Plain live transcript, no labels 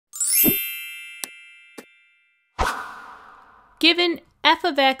Given f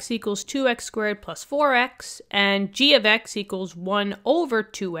of x equals 2x squared plus 4x and g of x equals 1 over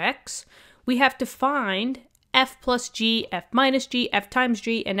 2x, we have to find f plus g, f minus g, f times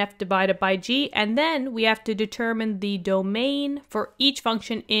g, and f divided by g, and then we have to determine the domain for each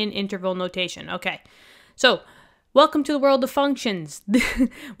function in interval notation. Okay, so welcome to the world of functions.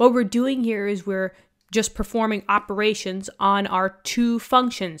 What we're doing here is we're just performing operations on our two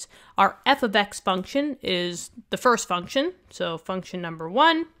functions. Our f of x function is the first function, so function number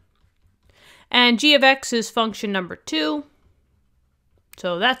 1, and g of x is function number 2.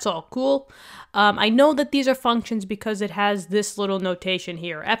 So that's all cool. I know that these are functions because it has this little notation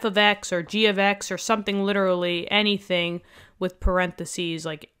here, f of x or g of x or something, literally anything with parentheses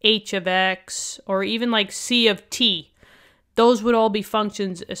like h of x or even like c of t. Those would all be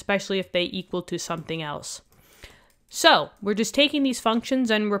functions, especially if they equal to something else. So we're just taking these functions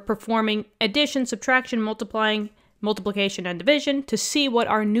and we're performing addition, subtraction, multiplication, and division to see what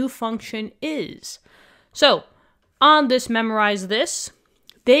our new function is. So on this memorize this,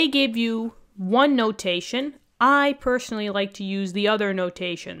 they give you one notation. I personally like to use the other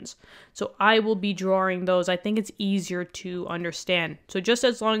notations. So I will be drawing those. I think it's easier to understand. So just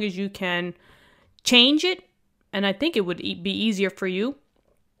as long as you can change it, and I think it would be easier for you,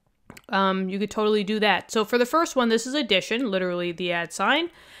 you could totally do that. So for the first one, this is addition, literally the add sign.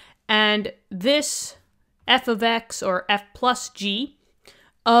 And this f of x or f plus g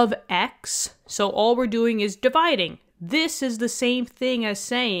of x, so all we're doing is dividing. This is the same thing as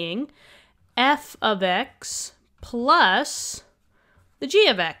saying f of x plus the g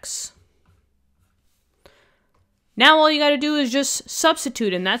of x. Now all you got to do is just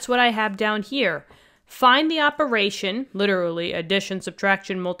substitute, and that's what I have down here. Find the operation, literally addition,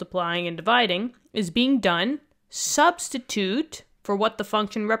 subtraction, multiplying, and dividing, is being done. Substitute for what the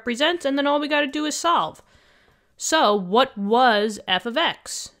function represents, and then all we got to do is solve. So what was f of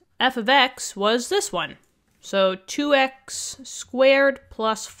x? F of x was this one. So 2x squared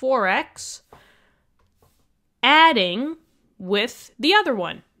plus 4x, adding with the other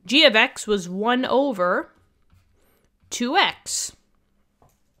one. G of x was 1 over 2x.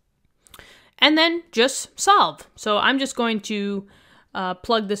 And then just solve. So I'm just going to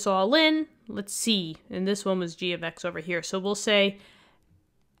plug this all in. Let's see. And this one was g of x over here. So we'll say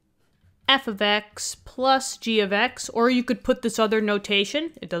f of x plus g of x, or you could put this other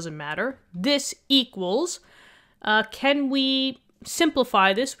notation. It doesn't matter. This equals. Can we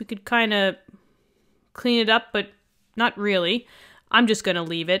simplify this? We could kind of clean it up, but not really. I'm just going to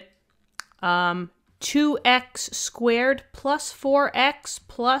leave it. 2x squared plus 4x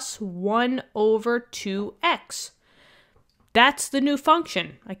plus 1 over 2x. That's the new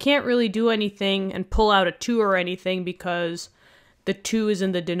function. I can't really do anything and pull out a 2 or anything because the 2 is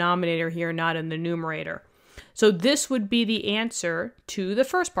in the denominator here, not in the numerator. So this would be the answer to the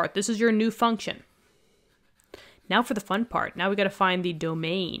first part. This is your new function. Now for the fun part. Now we got to find the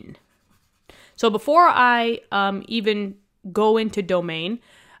domain. So before I even go into domain,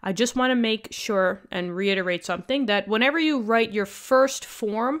 I just want to make sure and reiterate something, that whenever you write your first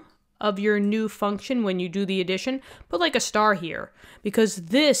form of your new function, when you do the addition, put like a star here, because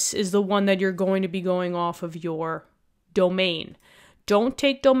this is the one that you're going to be going off of your domain. Don't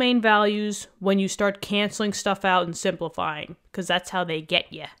take domain values when you start canceling stuff out and simplifying, because that's how they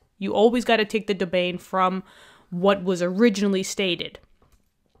get you. You always got to take the domain from what was originally stated.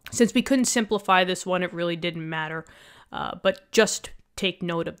 Since we couldn't simplify this one, it really didn't matter, but just take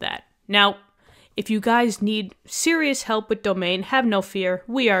note of that. Now, if you guys need serious help with domain, have no fear.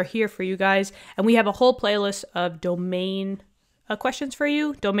 We are here for you guys, and we have a whole playlist of domain questions for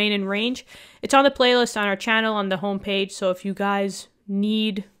you, domain and range. It's on the playlist on our channel on the homepage, so if you guys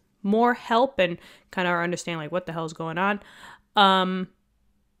need more help and kind of understand like what the hell is going on,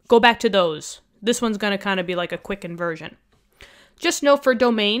 go back to those. This one's going to kind of be like a quick inversion. Just note for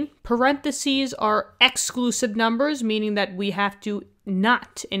domain, parentheses are exclusive numbers, meaning that we have to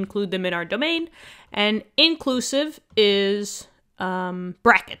not include them in our domain, and inclusive is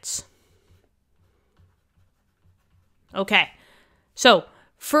brackets. Okay, so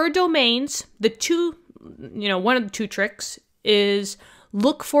for domains, one of the two tricks is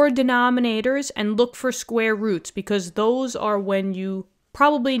look for denominators and look for square roots, because those are when you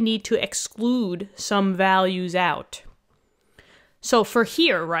probably need to exclude some values out. So for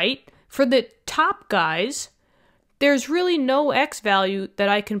here, right, for the top guys, there's really no x value that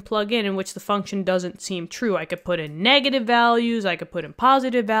I can plug in which the function doesn't seem true. I could put in negative values, I could put in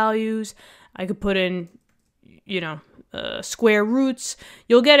positive values, I could put in, square roots.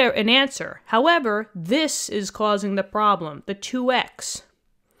 You'll get an answer. However, this is causing the problem, the 2x.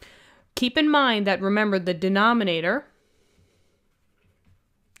 Keep in mind that, remember, the denominator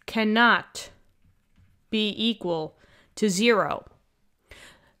cannot be equal to 0.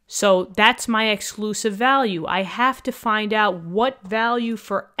 So that's my exclusive value. I have to find out what value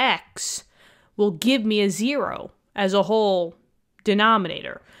for x will give me a 0 as a whole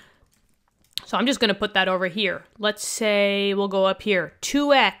denominator. So I'm just going to put that over here. Let's say we'll go up here.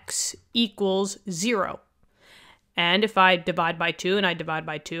 2x equals 0. And if I divide by 2 and I divide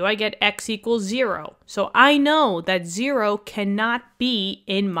by 2, I get x equals 0. So I know that 0 cannot be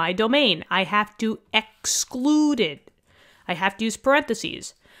in my domain. I have to exclude it. I have to use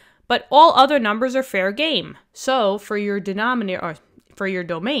parentheses. But all other numbers are fair game. So for your denominator, or for your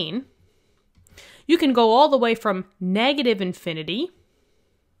domain, you can go all the way from -infinity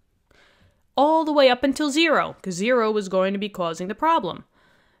all the way up until 0, because 0 is going to be causing the problem.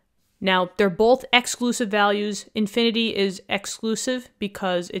 Now, they're both exclusive values. Infinity is exclusive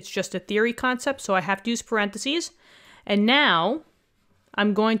because it's just a theory concept, so I have to use parentheses. And now,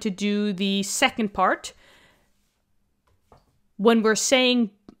 I'm going to do the second part. When we're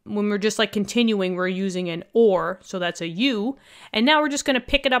just like continuing, we're using an or, so that's a U. And now we're just going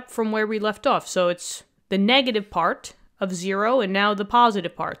to pick it up from where we left off. So it's the negative part of 0 and now the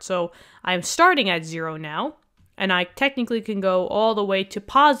positive part. So I'm starting at 0 now. And I technically can go all the way to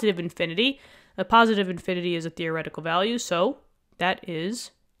positive infinity. A positive infinity is a theoretical value, so that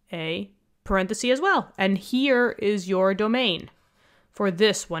is a parenthesis as well. And here is your domain, for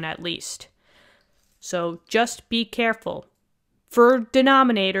this one at least. So just be careful. For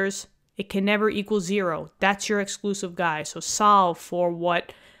denominators, it can never equal 0. That's your exclusive guy, so solve for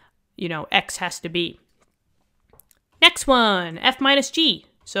what, x has to be. Next one, f minus g.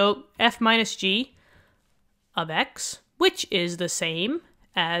 So f minus g of x, which is the same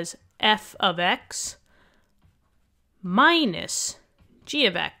as f of x minus g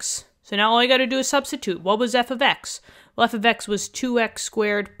of x. So now all you got to do is substitute. What was f of x? Well, f of x was 2x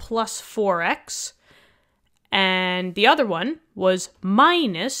squared plus 4x. And the other one was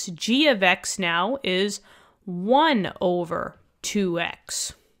minus g of x now is 1 over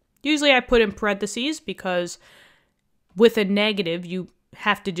 2x. Usually I put in parentheses because with a negative you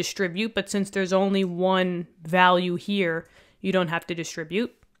have to distribute, but since there's only one value here, you don't have to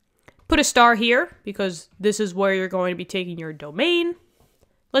distribute. Put a star here because this is where you're going to be taking your domain.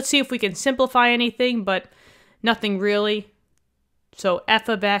 Let's see if we can simplify anything, but nothing really. So f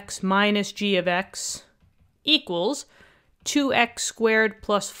of x minus g of x equals 2x squared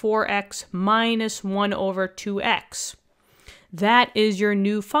plus 4x minus 1 over 2x. That is your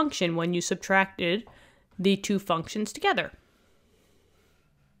new function when you subtracted the two functions together.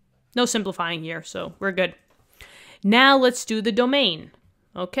 No simplifying here, so we're good. Now let's do the domain.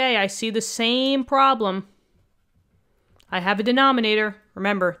 Okay, I see the same problem. I have a denominator.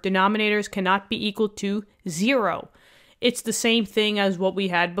 Remember, denominators cannot be equal to 0. It's the same thing as what we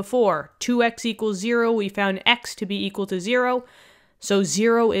had before. 2x equals 0. We found x to be equal to 0. So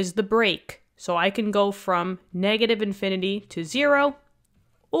 0 is the break. So I can go from -infinity to 0,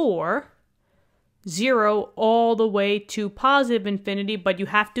 or 0 all the way to positive infinity, but you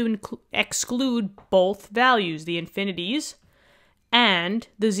have to exclude both values, the infinities and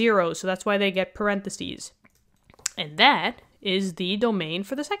the zeros. So that's why they get parentheses. And that is the domain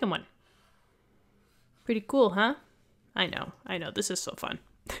for the second one. Pretty cool, huh? I know, this is so fun.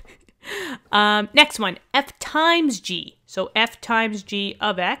 Next one, f times g. So f times g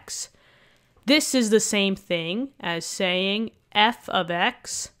of x. This is the same thing as saying f of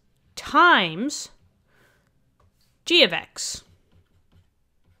x times g of x.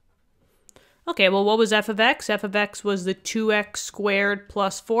 Okay, well, what was f of x? F of x was the 2x squared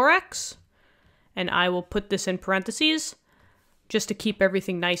plus 4x. And I will put this in parentheses just to keep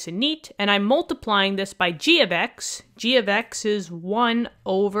everything nice and neat. And I'm multiplying this by g of x. G of x is 1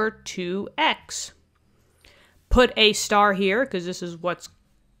 over 2x. Put a star here because this is what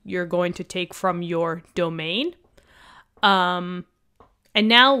you're going to take from your domain. And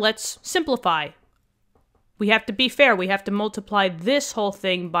now let's simplify. We have to be fair. We have to multiply this whole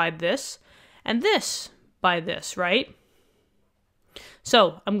thing by this and this by this, right?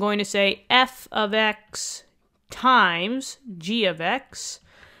 So I'm going to say f of x times g of x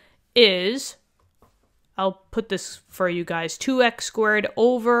is, I'll put this for you guys, 2x squared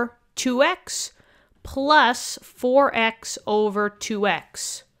over 2x plus 4x over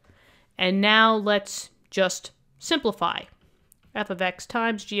 2x. And now let's just simplify. F of x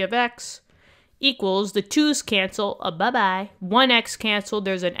times g of x equals, the 2's cancel, bye-bye. 1x canceled,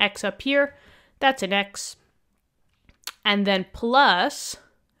 there's an x up here. That's an x. And then plus,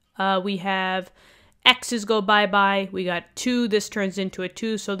 we have x's go bye-bye. We got 2, this turns into a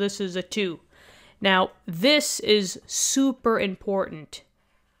 2, so this is a 2. Now, this is super important.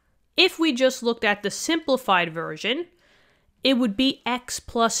 If we just looked at the simplified version, it would be x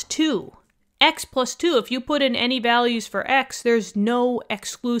plus 2. X plus 2, if you put in any values for x, there's no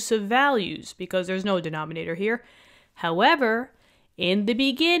exclusive values because there's no denominator here. However, in the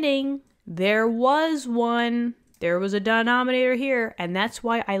beginning, there was one. There was a denominator here, and that's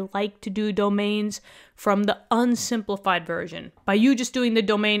why I like to do domains from the unsimplified version. By you just doing the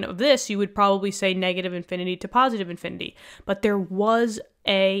domain of this, you would probably say negative infinity to positive infinity. But there was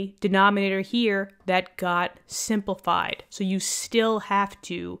a denominator here that got simplified. So you still have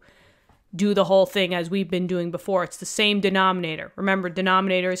to do the whole thing as we've been doing before. It's the same denominator. Remember,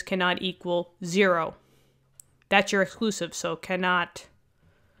 denominators cannot equal 0. That's your exclusive, so cannot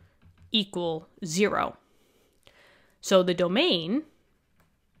equal 0. So the domain,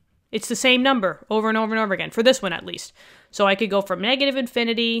 it's the same number over and over and over again, for this one at least. So I could go from negative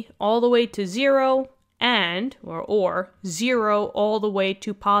infinity all the way to 0 and, or 0 all the way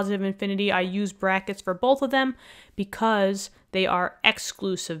to positive infinity. I use brackets for both of them because they are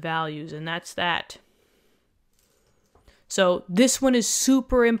exclusive values, and that's that. So this one is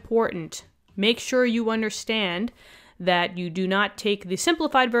super important. Make sure you understand that you do not take the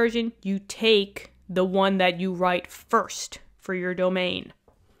simplified version, you take the one that you write first for your domain.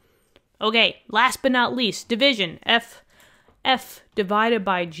 Okay, last but not least, division, f divided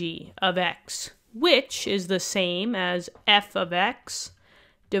by g of x, which is the same as f of x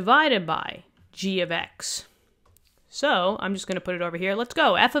divided by g of x. So I'm just going to put it over here. Let's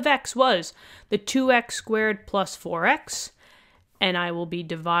go. F of x was the 2x squared plus 4x, and I will be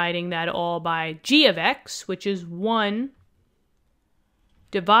dividing that all by g of x, which is 1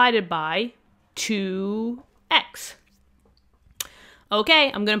 divided by 2x.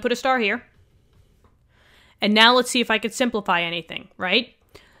 Okay, I'm going to put a star here. And now let's see if I could simplify anything, right?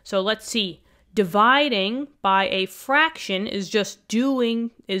 So let's see. Dividing by a fraction is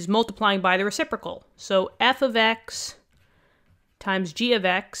multiplying by the reciprocal. So f of x times g of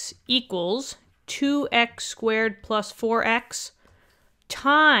x equals 2x squared plus 4x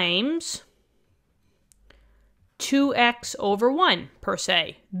times 2x over 1, per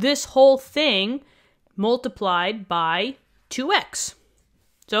se. This whole thing multiplied by 2x.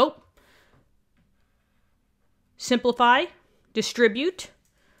 So, simplify, distribute,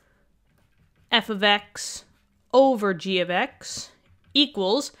 f of x over g of x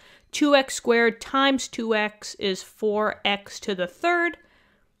equals 2x squared times 2x is 4x to the third,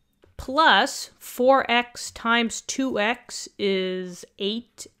 plus 4x times 2x is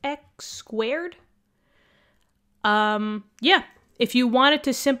 8x squared. Yeah, if you wanted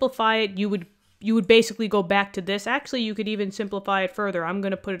to simplify it, you would basically go back to this. Actually, you could even simplify it further. I'm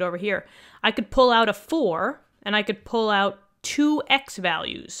going to put it over here. I could pull out a 4, and I could pull out 2 x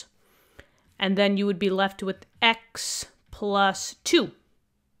values. And then you would be left with x plus 2.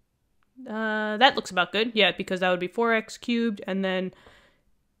 That looks about good. Yeah, because that would be 4x cubed, and then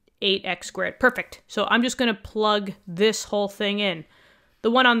 8x squared. Perfect. So I'm just going to plug this whole thing in.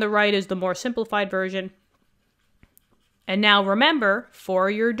 The one on the right is the more simplified version. And now remember,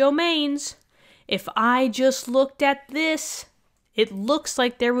 for your domains, if I just looked at this, it looks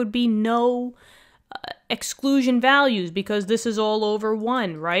like there would be no exclusion values because this is all over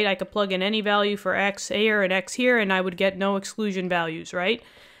 1, right? I could plug in any value for x here and x here, and I would get no exclusion values, right?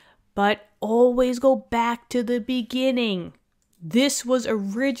 But always go back to the beginning. This was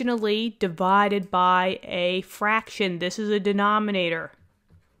originally divided by a fraction. This is a denominator.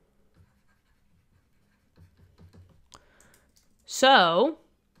 So,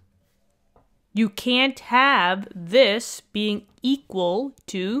 you can't have this being equal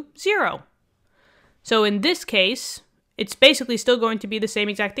to 0. So in this case, it's basically still going to be the same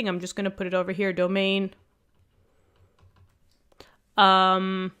exact thing. I'm just going to put it over here, domain.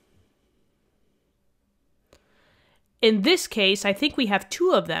 In this case, I think we have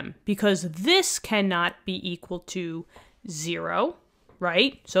 2 of them because this cannot be equal to 0,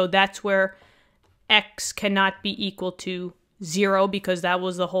 right? So that's where x cannot be equal to 0 because that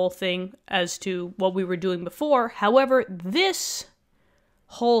was the whole thing as to what we were doing before. However, this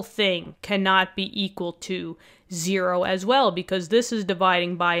whole thing cannot be equal to 0 as well because this is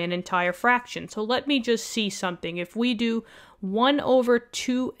dividing by an entire fraction. So let me just see something. If we do 1 over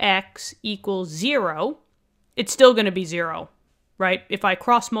 2x equals 0, it's still going to be 0, right? If I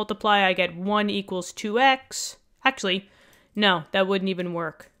cross multiply, I get 1 equals 2x. Actually, no, that wouldn't even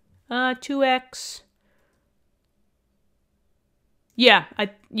work. 2x. Yeah,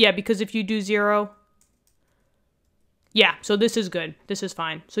 because if you do 0, yeah, so this is good. This is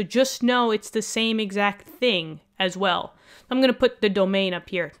fine. So just know it's the same exact thing as well. I'm going to put the domain up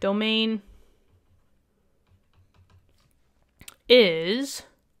here. Domain is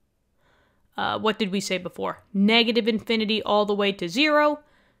what did we say before? Negative infinity all the way to 0,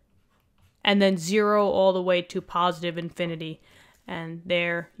 and then 0 all the way to positive infinity. And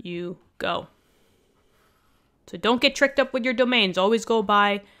there you go. So don't get tricked up with your domains. Always go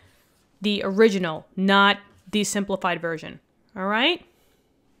by the original, not the simplified version. All right?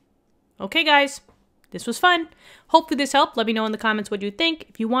 Okay, guys. This was fun. Hopefully this helped. Let me know in the comments what you think.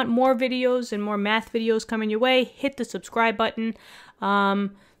 If you want more videos and more math videos coming your way, hit the subscribe button.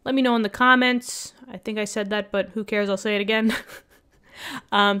 Let me know in the comments. I think I said that, but who cares? I'll say it again.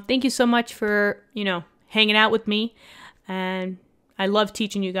 Thank you so much for, hanging out with me. And I love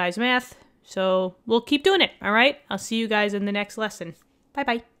teaching you guys math. So we'll keep doing it. All right? I'll see you guys in the next lesson.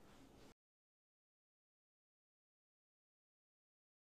 Bye-bye.